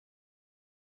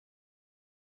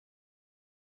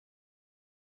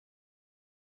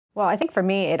Well, I think for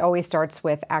me, it always starts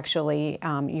with actually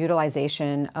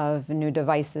utilization of new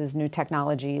devices, new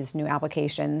technologies, new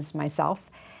applications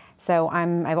myself. So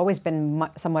I've always been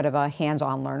somewhat of a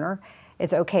hands-on learner.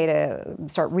 It's okay to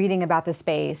start reading about the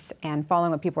space and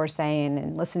following what people are saying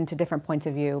and listen to different points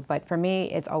of view. But for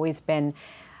me, it's always been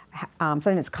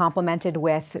something that's complemented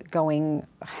with going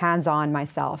hands-on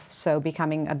myself. So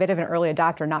becoming a bit of an early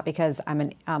adopter, not because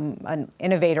I'm an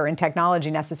innovator in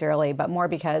technology necessarily, but more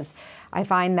because I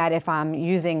find that if I'm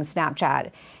using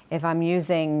Snapchat, if I'm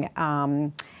using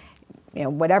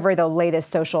whatever the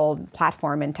latest social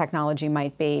platform and technology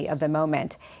might be of the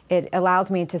moment, it allows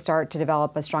me to start to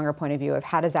develop a stronger point of view of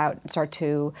how does that start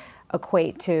to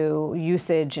equate to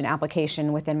usage and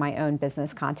application within my own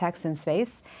business context and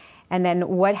space. And then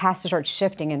what has to start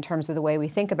shifting in terms of the way we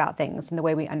think about things and the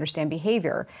way we understand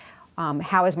behavior.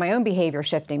 How is my own behavior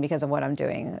shifting because of what I'm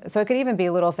doing? So it could even be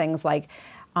little things like,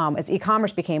 as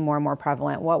e-commerce became more and more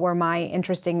prevalent, what were my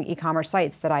interesting e-commerce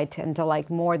sites that I tend to like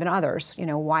more than others?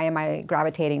 Why am I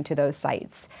gravitating to those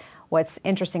sites? What's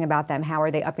interesting about them? How are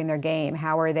they upping their game?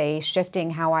 How are they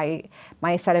shifting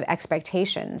my set of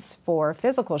expectations for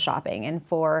physical shopping and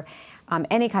for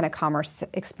any kind of commerce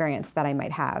experience that I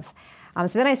might have?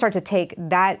 So then I start to take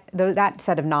that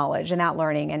set of knowledge and that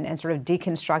learning and sort of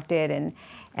deconstruct it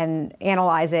and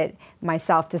analyze it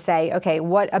myself to say, okay,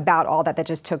 what about all that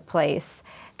just took place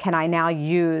can I now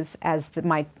use as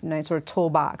my sort of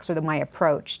toolbox or my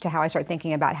approach to how I start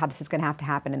thinking about how this is going to have to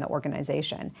happen in the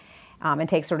organization, and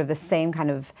take sort of the same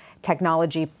kind of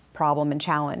technology problem and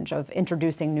challenge of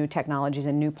introducing new technologies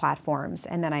and new platforms.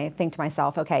 And then I think to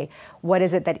myself, okay, what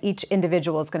is it that each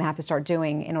individual is going to have to start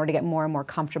doing in order to get more and more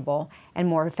comfortable and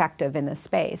more effective in this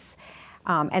space?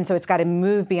 And so it's got to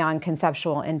move beyond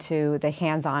conceptual into the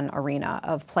hands-on arena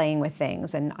of playing with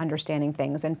things and understanding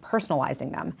things and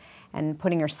personalizing them and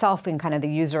putting yourself in kind of the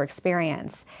user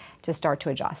experience to start to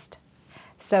adjust.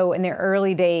 So in the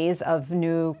early days of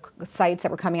new sites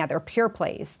that were coming out, they were pure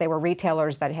plays. They were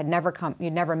retailers that you'd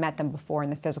never met them before in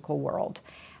the physical world,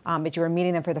 but you were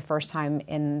meeting them for the first time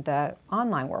in the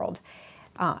online world.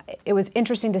 It was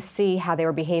interesting to see how they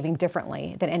were behaving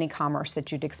differently than any commerce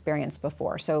that you'd experienced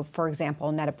before. So for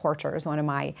example, Net-a-Porter is one of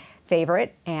my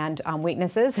favorite and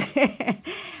weaknesses.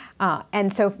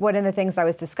 And so one of the things I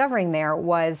was discovering there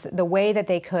was the way that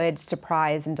they could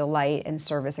surprise and delight and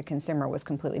service a consumer was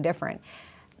completely different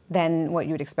than what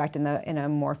you would expect in a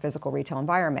more physical retail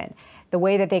environment. The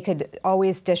way that they could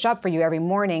always dish up for you every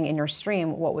morning in your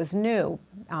stream what was new,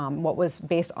 what was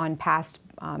based on past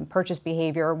purchase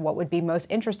behavior, what would be most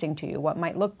interesting to you, what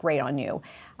might look great on you,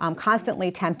 constantly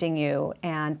tempting you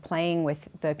and playing with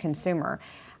the consumer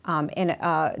in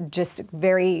a just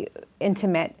very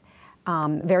intimate,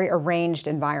 very arranged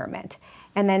environment.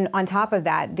 And then on top of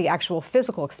that, the actual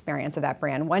physical experience of that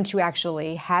brand. Once you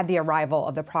actually had the arrival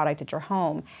of the product at your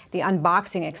home, the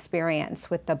unboxing experience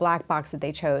with the black box that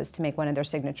they chose to make one of their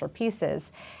signature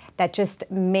pieces, that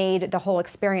just made the whole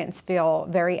experience feel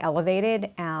very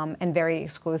elevated and very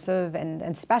exclusive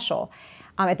and special.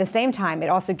 At the same time, it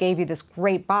also gave you this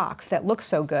great box that looks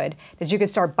so good that you could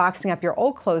start boxing up your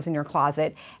old clothes in your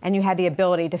closet, and you had the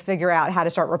ability to figure out how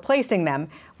to start replacing them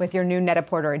with your new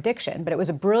Net-a-Porter addiction. But it was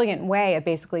a brilliant way of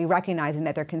basically recognizing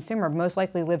that their consumer most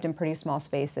likely lived in pretty small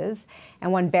spaces,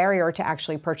 and one barrier to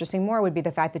actually purchasing more would be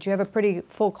the fact that you have a pretty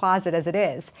full closet as it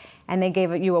is. And they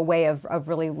gave you a way of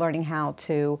really learning how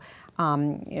to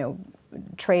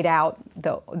trade out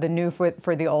the new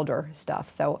for the older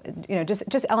stuff. So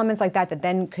just elements like that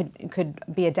then could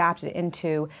be adapted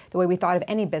into the way we thought of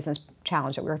any business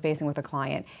challenge that we were facing with a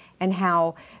client, and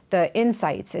how the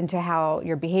insights into how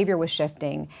your behavior was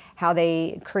shifting, how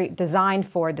they designed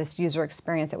for this user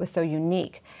experience that was so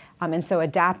unique and so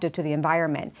adaptive to the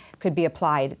environment could be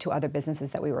applied to other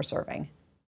businesses that we were serving.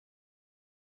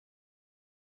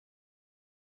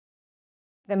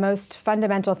 The most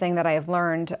fundamental thing that I have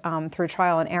learned through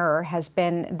trial and error has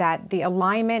been that the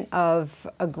alignment of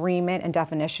agreement and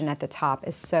definition at the top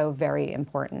is so very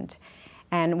important.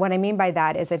 And what I mean by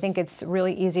that is I think it's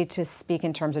really easy to speak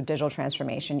in terms of digital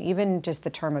transformation. Even just the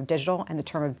term of digital and the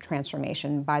term of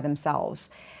transformation by themselves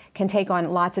can take on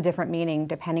lots of different meaning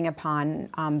depending upon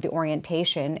the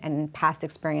orientation and past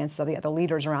experience of the other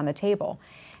leaders around the table.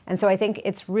 And so I think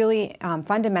it's really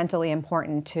fundamentally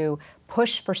important to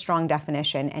push for strong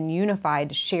definition and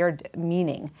unified shared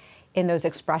meaning in those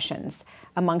expressions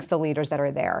amongst the leaders that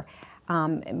are there.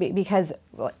 Because,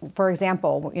 for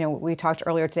example, we talked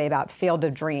earlier today about Field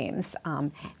of Dreams.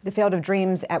 The Field of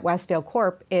Dreams at Westfield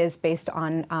Corp is based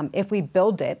on if we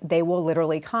build it, they will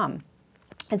literally come.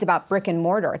 It's about brick and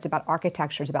mortar. It's about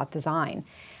architecture. It's about design.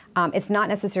 It's not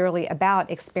necessarily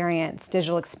about experience,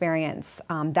 digital experience.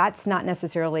 That's not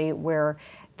necessarily where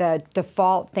the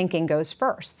default thinking goes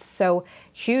first. So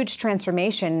huge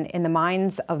transformation in the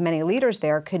minds of many leaders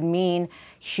there could mean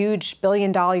huge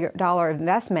billion-dollar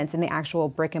investments in the actual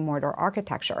brick and mortar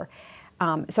architecture.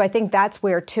 So I think that's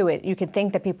where, too, you could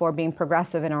think that people are being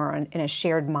progressive and are in a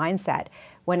shared mindset,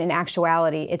 when in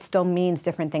actuality, it still means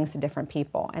different things to different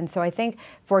people. And so I think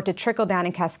for it to trickle down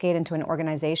and cascade into an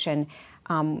organization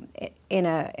in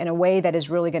a way that is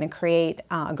really going to create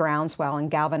a groundswell and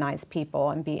galvanize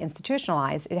people and be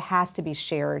institutionalized, it has to be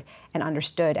shared and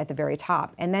understood at the very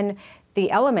top. And then the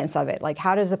elements of it, like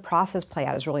how does the process play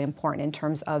out, is really important in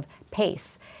terms of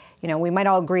pace. You know, we might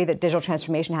all agree that digital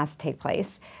transformation has to take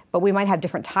place, but we might have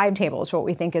different timetables for what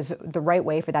we think is the right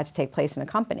way for that to take place in a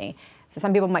company. So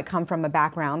some people might come from a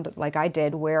background like I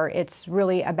did, where it's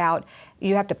really about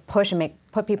you have to push and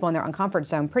put people in their uncomfort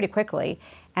zone pretty quickly.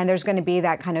 And there's going to be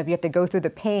that kind of, you have to go through the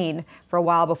pain for a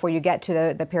while before you get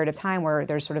to the period of time where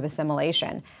there's sort of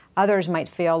assimilation. Others might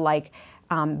feel like,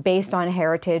 based on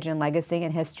heritage and legacy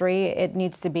and history, it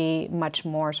needs to be much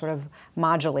more sort of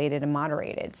modulated and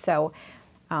moderated. So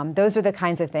those are the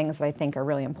kinds of things that I think are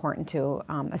really important to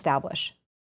establish.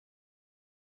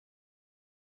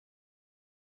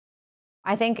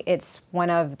 I think it's one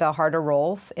of the harder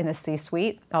roles in the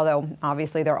C-suite, although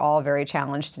obviously they're all very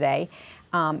challenged today.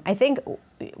 I think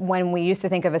when we used to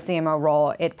think of a CMO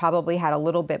role, it probably had a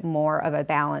little bit more of a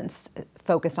balance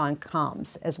focused on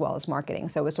comms as well as marketing.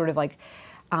 So it was sort of like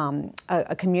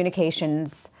a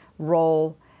communications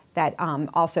role that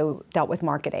also dealt with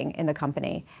marketing in the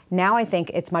company. Now I think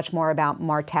it's much more about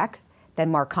MarTech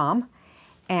than MarCom.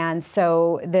 And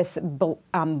so this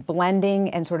blending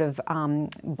and sort of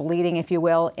bleeding, if you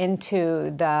will,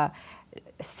 into the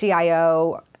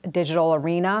CIO digital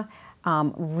arena,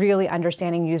 really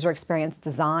understanding user experience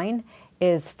design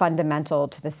is fundamental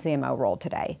to the CMO role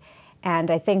today. And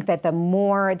I think that the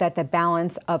more that the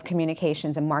balance of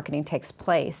communications and marketing takes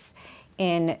place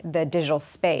in the digital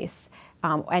space,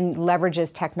 and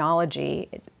leverages technology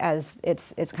as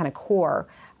its kind of core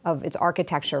of its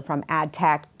architecture, from ad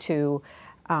tech to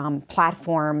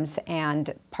platforms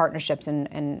and partnerships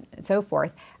and so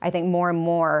forth, I think more and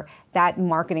more that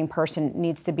marketing person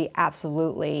needs to be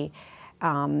absolutely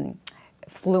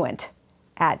fluent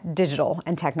at digital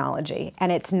and technology.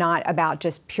 And it's not about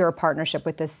just pure partnership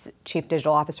with this chief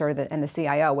digital officer and the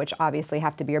CIO, which obviously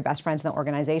have to be your best friends in the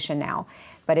organization now.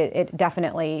 But it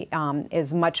definitely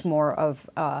is much more of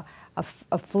a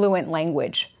fluent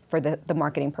language for the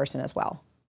marketing person as well.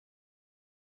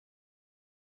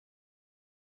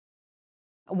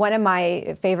 One of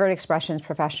my favorite expressions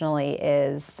professionally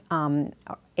is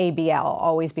ABL,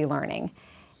 always be learning.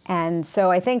 And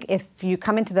so I think if you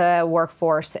come into the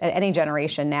workforce at any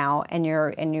generation now and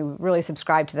you really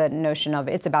subscribe to the notion of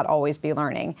it's about always be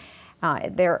learning,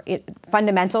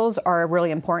 fundamentals are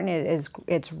really important.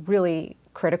 It's really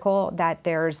critical that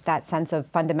there's that sense of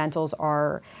fundamentals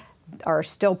are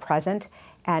still present,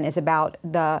 and is about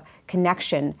the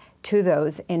connection to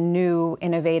those in new,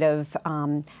 innovative,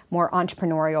 more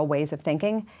entrepreneurial ways of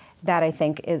thinking. That I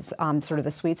think is sort of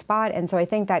the sweet spot. And so I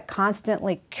think that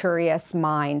constantly curious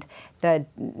mind, the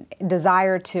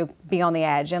desire to be on the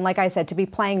edge, and like I said, to be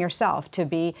playing yourself, to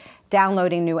be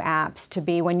downloading new apps, to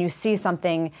be, when you see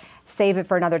something, save it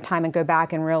for another time and go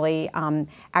back and really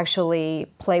actually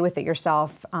play with it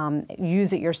yourself,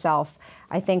 use it yourself,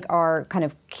 I think are kind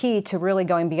of key to really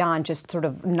going beyond just sort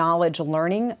of knowledge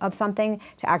learning of something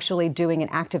to actually doing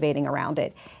and activating around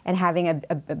it, and having a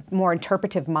more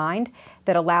interpretive mind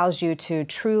that allows you to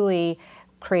truly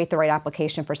create the right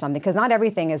application for something, because not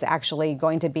everything is actually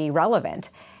going to be relevant.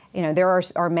 You know, there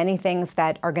are many things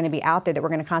that are going to be out there that we're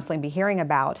going to constantly be hearing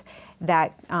about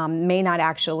that may not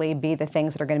actually be the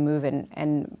things that are going to move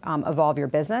and evolve your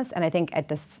business. And I think at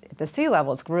the C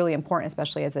level, it's really important,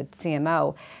 especially as a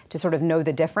CMO, to sort of know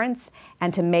the difference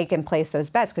and to make and place those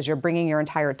bets, because you're bringing your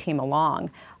entire team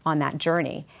along on that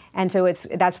journey. And so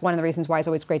that's one of the reasons why it's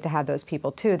always great to have those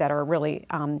people too that are really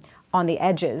on the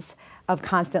edges of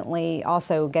constantly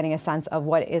also getting a sense of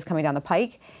what is coming down the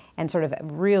pike, and sort of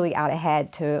really out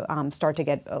ahead to start to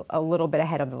get a little bit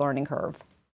ahead of the learning curve.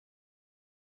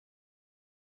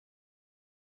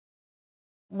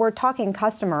 We're talking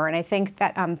customer, and I think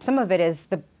that some of it is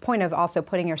the point of also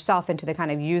putting yourself into the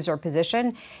kind of user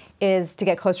position is to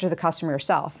get closer to the customer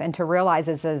yourself, and to realize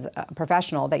as a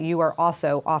professional that you are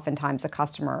also oftentimes a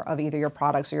customer of either your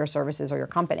products or your services or your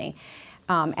company.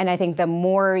 And I think the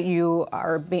more you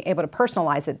are being able to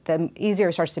personalize it, the easier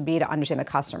it starts to be to understand the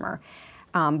customer.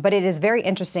 But it is very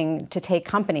interesting to take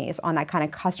companies on that kind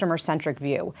of customer-centric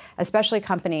view, especially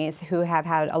companies who have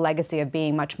had a legacy of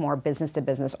being much more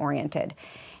business-to-business oriented.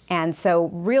 And so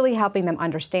really helping them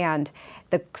understand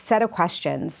the set of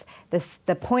questions,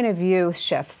 the point of view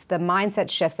shifts, the mindset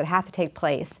shifts that have to take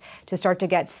place to start to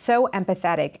get so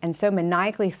empathetic and so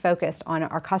maniacally focused on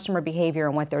our customer behavior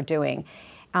and what they're doing.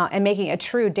 And making a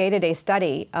true day-to-day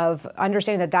study of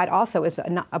understanding that that also is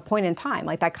a point in time.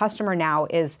 Like that customer now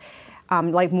is,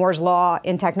 like Moore's law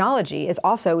in technology, is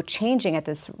also changing at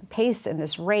this pace and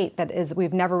this rate that is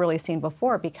we've never really seen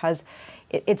before, because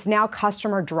it's now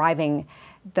customer driving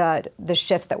the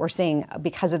shifts that we're seeing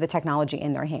because of the technology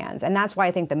in their hands. And that's why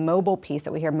I think the mobile piece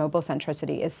that we hear, mobile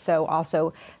centricity, is so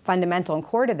also fundamental and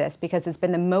core to this, because it's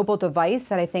been the mobile device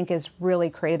that I think has really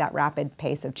created that rapid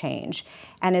pace of change,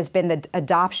 and has been the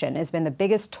adoption, has been the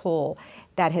biggest tool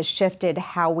that has shifted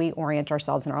how we orient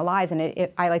ourselves in our lives. And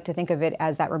I like to think of it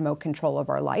as that remote control of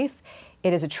our life.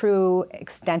 It is a true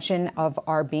extension of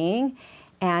our being.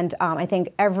 And I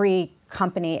think every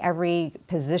company, every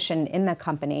position in the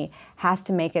company has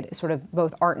to make it sort of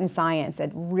both art and science,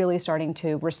 and really starting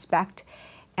to respect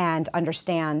and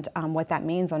understand what that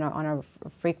means on a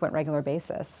frequent, regular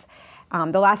basis.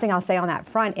 The last thing I'll say on that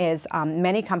front is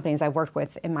many companies I've worked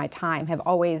with in my time have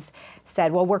always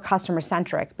said, well, we're customer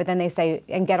centric, but then they say,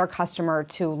 and get our customer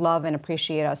to love and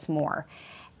appreciate us more.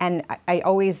 And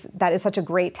that is such a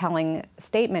great telling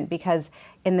statement, because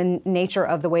in the nature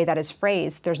of the way that is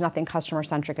phrased, there's nothing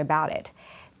customer-centric about it.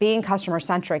 Being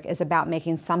customer-centric is about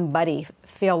making somebody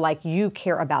feel like you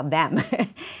care about them,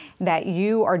 that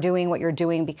you are doing what you're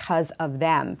doing because of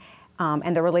them,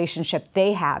 and the relationship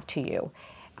they have to you.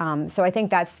 So I think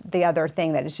that's the other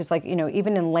thing, that it's just like,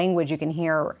 even in language, you can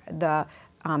hear the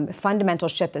fundamental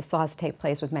shift that still has to take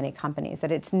place with many companies,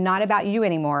 that it's not about you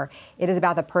anymore. It is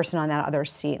about the person on that other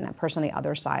seat and that person on the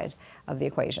other side of the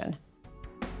equation.